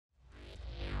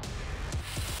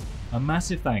A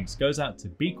massive thanks goes out to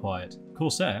Be Quiet,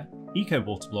 Corsair, Eco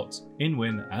Waterblocks,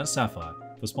 InWin and Sapphire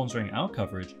for sponsoring our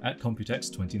coverage at Computex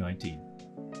 2019.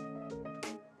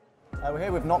 We're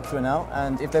here with Noctua now,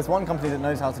 and if there's one company that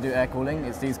knows how to do air cooling,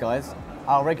 it's these guys.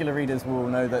 Our regular readers will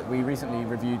know that we recently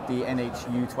reviewed the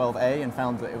NH-U12A and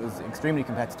found that it was extremely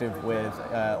competitive with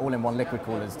all-in-one liquid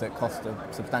coolers that cost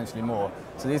substantially more.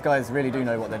 So these guys really do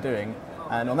know what they're doing.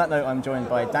 And on that note, I'm joined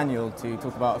by Daniel to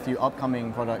talk about a few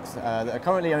upcoming products that are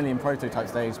currently only in prototype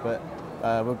stage, but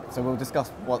we'll discuss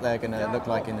what they're going to look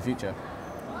like in the future.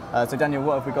 So Daniel,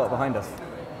 what have we got behind us?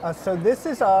 So this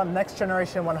is our next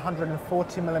generation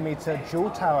 140mm dual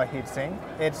tower heatsink.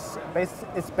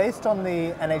 It's based on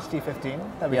the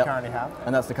NH-D15 that we currently have.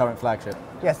 And that's the current flagship?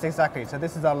 Yes, exactly. So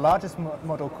this is our largest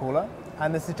model cooler,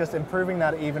 and this is just improving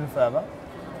that even further.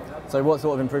 So what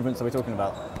sort of improvements are we talking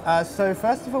about? So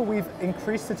first of all, we've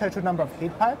increased the total number of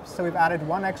heat pipes. So we've added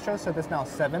one extra, so there's now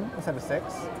 7 instead of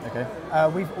 6. Okay.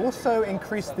 We've also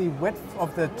increased the width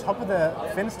of the top of the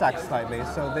fin stack slightly.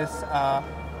 So this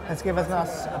has given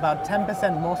us about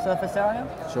 10% more surface area.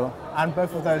 Sure. And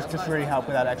both of those just really help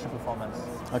with that extra performance.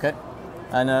 Okay.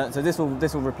 And so this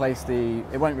will replace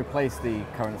it won't replace the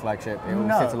current flagship, it will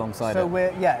sit alongside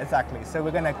it. Yeah, exactly. So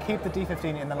we're going to keep the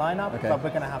D15 in the lineup, but we're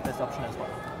going to have this option as well.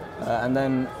 And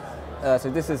then,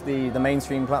 so this is the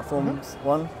mainstream platforms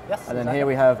one. Yes, and then here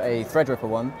we have a Threadripper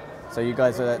one. So you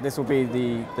guys, this will be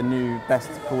the new best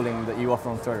cooling that you offer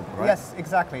on Threadripper, right? Yes,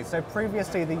 exactly. So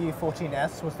previously the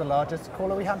U14S was the largest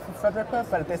cooler we had for Threadripper,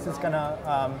 but this is going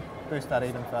to boost that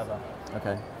even further.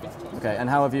 Okay. Okay. And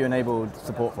how have you enabled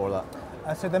support for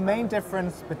that? So the main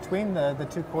difference between the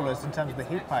two coolers in terms of the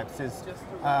heat pipes is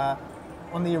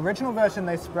on the original version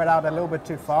they spread out a little bit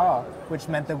too far, which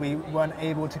meant that we weren't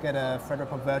able to get a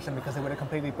Threadripper version because it would have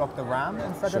completely blocked the RAM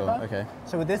in Threadripper. Sure, okay.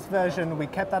 So with this version we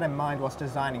kept that in mind whilst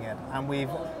designing it, and we've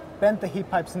bent the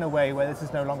heat pipes in a way where this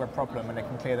is no longer a problem and it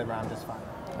can clear the RAM just fine.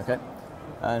 Okay.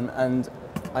 And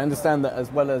I understand that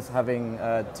as well as having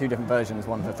 2 different versions,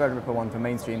 one for Threadripper, one for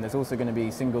mainstream, there's also going to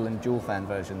be single and dual fan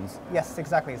versions. Yes,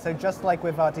 exactly. So just like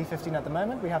with our D15 at the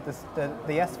moment, we have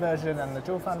the S version and the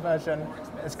dual fan version.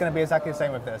 It's going to be exactly the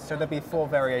same with this. So there'll be 4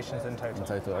 variations in total. In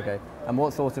total, okay. And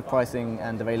what sort of pricing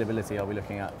and availability are we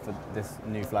looking at for this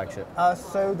new flagship?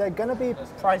 So they're going to be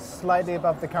priced slightly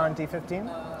above the current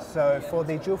D15. So for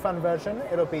the dual fan version,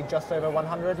 it'll be just over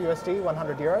 100 USD,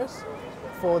 100 euros.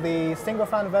 For the single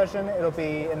fan version, it'll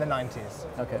be in the 90s.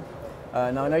 Okay.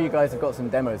 Now I know you guys have got some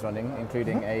demos running,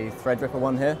 including a Threadripper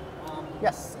one here.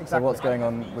 Yes, exactly. So what's going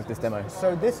on with this demo?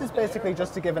 So this is basically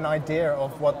just to give an idea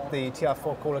of what the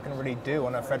TR4 cooler can really do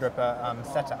on a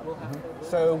Threadripper setup.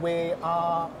 So we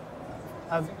are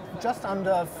just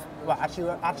under, well actually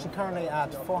we're currently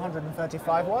at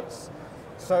 435 watts.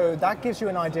 So that gives you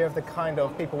an idea of the kind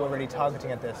of people we're really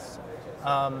targeting at this.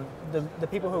 The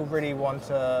people who really want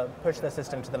to push their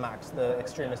system to the max, the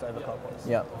extremist overclockers.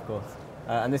 Yeah, of course.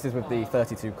 And this is with the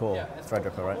 32-core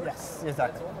Threadripper, right? Yes,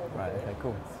 exactly. Right, okay,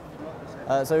 cool.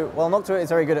 So while Noctua is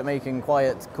very good at making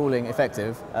quiet cooling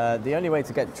effective, the only way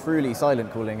to get truly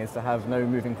silent cooling is to have no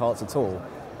moving parts at all.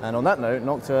 And on that note,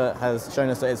 Noctua has shown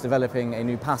us that it's developing a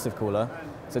new passive cooler.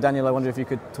 So Daniel, I wonder if you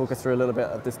could talk us through a little bit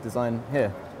of this design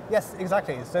here. Yes,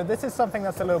 exactly. So this is something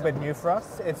that's a little bit new for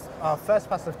us. It's our first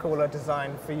passive cooler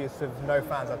designed for use with no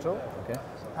fans at all. Okay.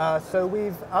 So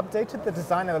we've updated the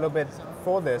design a little bit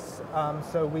for this.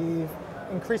 So we've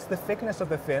increased the thickness of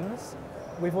the fins.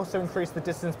 We've also increased the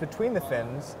distance between the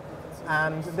fins.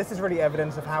 And this is really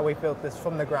evidence of how we built this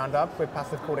from the ground up with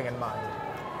passive cooling in mind.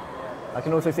 I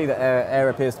can also see that air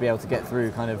appears to be able to get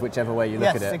through kind of whichever way you look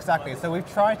at it. Yes, exactly. So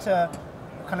we've tried to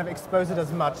kind of expose it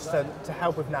as much to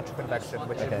help with natural convection,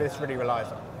 which this really relies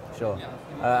on. Sure.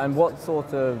 And what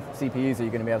sort of CPUs are you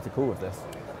going to be able to cool with this?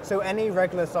 So any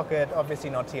regular socket, obviously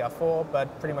not TR4,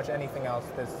 but pretty much anything else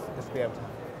this will be able to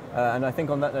have. And I think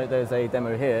on that note there's a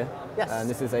demo here. Yes. And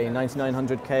this is a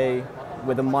 9900K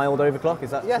with a mild overclock,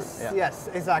 is that? Yes, yeah. Yes,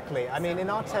 exactly. I mean, in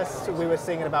our tests we were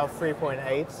seeing it about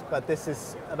 3.8, but this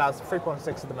is about 3.6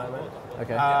 at the moment.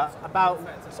 Okay. About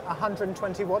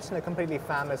 120 watts in a completely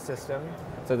fanless system.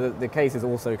 So the case is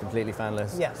also completely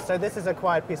fanless? Yes, so this is a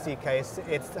quiet PC case.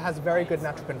 It has very good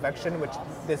natural convection, which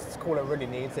this cooler really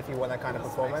needs if you want that kind of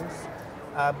performance.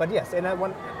 But yes, in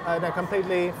a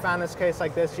completely fanless case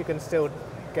like this, you can still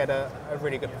get a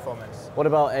really good performance. What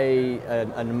about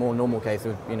a more normal case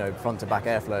of front to back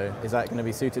airflow? Is that going to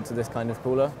be suited to this kind of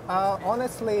cooler?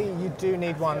 Honestly, you do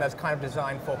need one that's kind of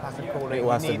designed for passive cooling. It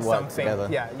has to work together.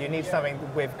 Yeah, you need something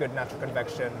with good natural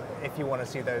convection if you want to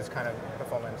see those kind of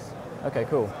performance. Okay,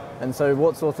 cool. And so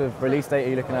what sort of release date are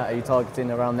you looking at? Are you targeting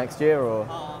around next year or?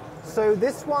 So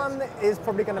this one is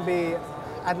probably going to be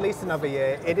at least another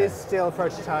year. It is still a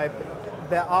prototype.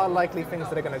 There are likely things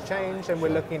that are going to change, and we're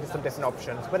looking into some different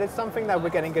options. But it's something that we're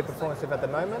getting good performance with at the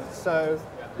moment. So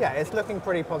yeah, it's looking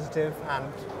pretty positive,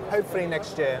 and hopefully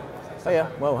next year. So yeah,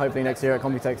 well, hopefully next year at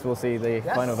Computex we'll see the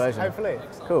final version. Hopefully.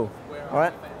 Cool. All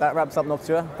right, that wraps up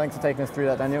Noctua. Thanks for taking us through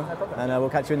that, Daniel. No problem. And we'll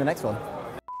catch you in the next one.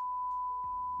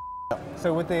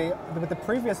 So with the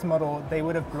previous model, they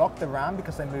would have blocked the RAM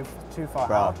because they moved too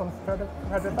far out on the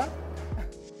Predator.